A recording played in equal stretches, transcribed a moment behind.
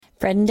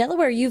Fred in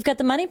Delaware, you've got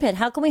the Money Pit.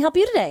 How can we help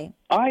you today?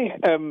 I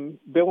am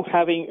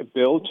having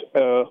built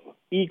a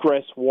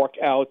egress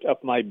walkout of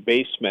my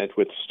basement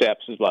with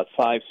steps. It's about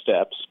 5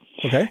 steps.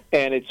 Okay.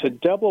 And it's a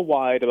double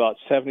wide, about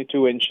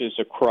 72 inches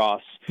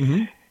across.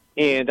 Mm-hmm.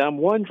 And I'm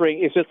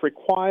wondering, is it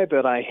required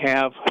that I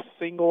have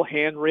single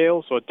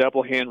handrails or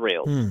double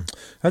handrails?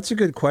 That's a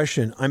good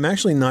question. I'm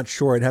actually not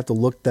sure. I'd have to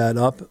look that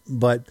up.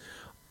 But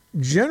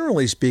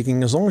generally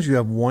speaking, as long as you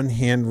have one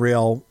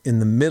handrail in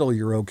the middle,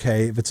 you're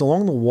okay. If it's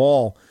along the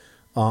wall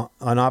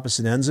on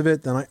opposite ends of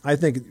it, then I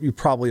think you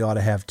probably ought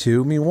to have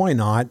 2. I mean, why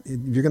not? If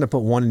you're going to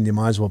put 1 in, you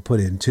might as well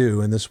put in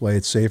 2. And this way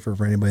it's safer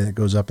for anybody that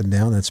goes up and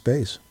down that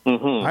space.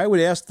 Mm-hmm. I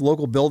would ask the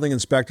local building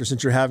inspector,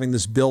 since you're having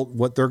this built,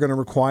 what they're going to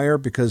require,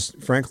 because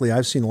frankly,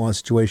 I've seen a lot of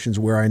situations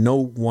where I know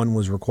one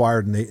was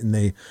required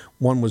and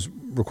one was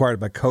required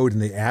by code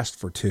and they asked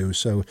for 2.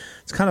 So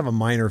it's kind of a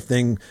minor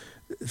thing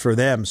for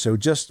them. So why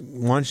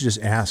don't you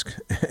just ask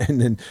and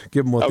then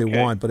give them what they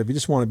want. But if you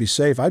just want to be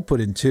safe, I'd put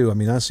in 2. I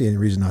mean, I don't see any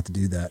reason not to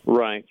do that.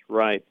 Right.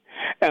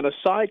 And a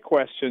side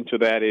question to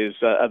that is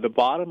at the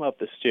bottom of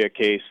the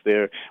staircase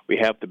there, we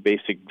have the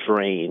basic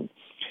drain.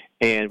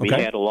 And we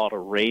had a lot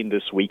of rain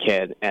this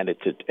weekend, and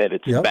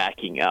it's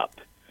backing up.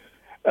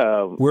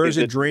 Where is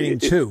it draining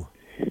to?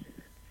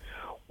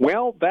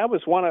 Well, that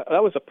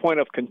was a point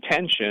of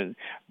contention.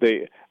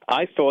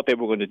 I thought they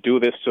were going to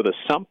do this to the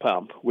sump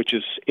pump, which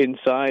is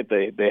inside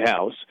the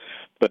house,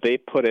 but they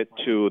put it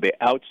to the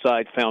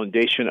outside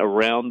foundation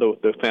around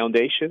the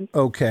foundation.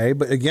 Okay,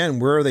 but again,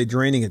 where are they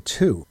draining it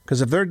to?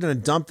 Because if they're going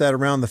to dump that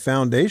around the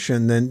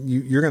foundation, then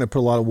you're going to put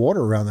a lot of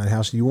water around that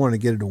house, and you want to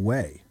get it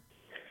away.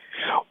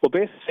 Well,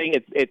 they're saying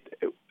it,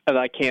 and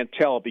I can't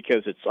tell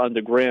because it's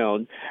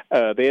underground.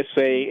 They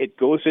say it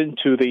goes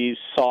into these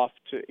soft,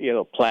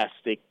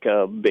 plastic,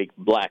 big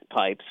black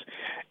pipes,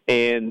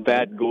 and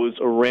that goes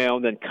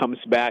around and comes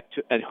back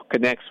and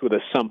connects with a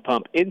sump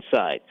pump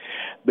inside.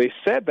 They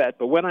said that,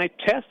 but when I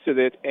tested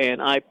it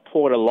and I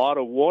poured a lot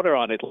of water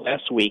on it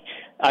last week,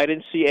 I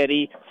didn't see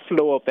any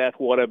flow of that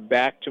water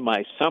back to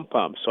my sump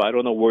pump, so I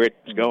don't know where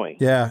it's going.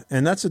 Yeah,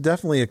 and that's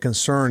definitely a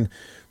concern.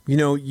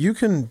 You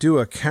can do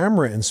a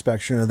camera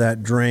inspection of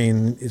that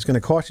drain. It's going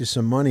to cost you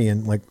some money.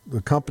 And like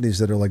the companies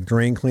that are like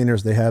drain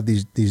cleaners, they have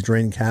these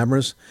drain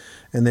cameras,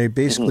 and they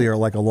basically are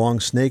like a long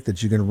snake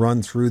that you can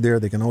run through there.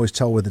 They can always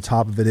tell where the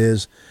top of it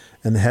is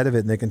and the head of it,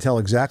 and they can tell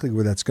exactly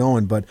where that's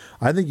going. But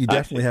I think you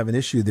definitely have an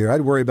issue there.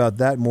 I'd worry about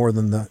that more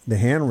than the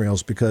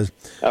handrails, because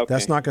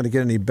that's not going to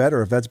get any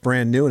better. If that's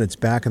brand new and it's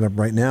backing up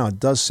right now, it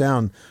does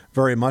sound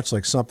very much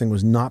like something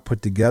was not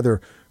put together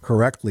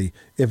correctly.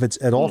 If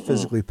it's at all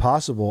physically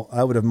possible,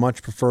 I would have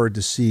much preferred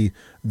to see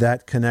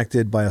that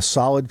connected by a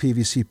solid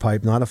PVC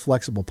pipe, not a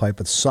flexible pipe,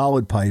 but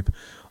solid pipe,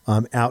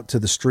 out to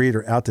the street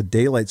or out to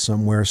daylight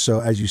somewhere. So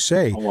as you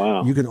say,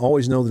 you can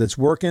always know that it's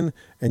working,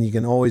 and you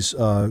can always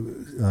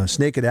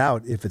snake it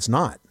out if it's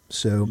not.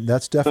 So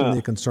that's definitely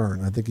a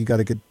concern. I think you got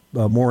to get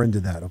more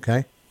into that.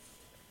 Okay.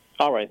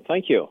 All right.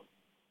 Thank you.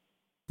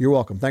 You're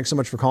welcome. Thanks so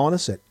much for calling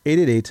us at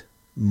 888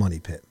 Money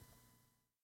Pit.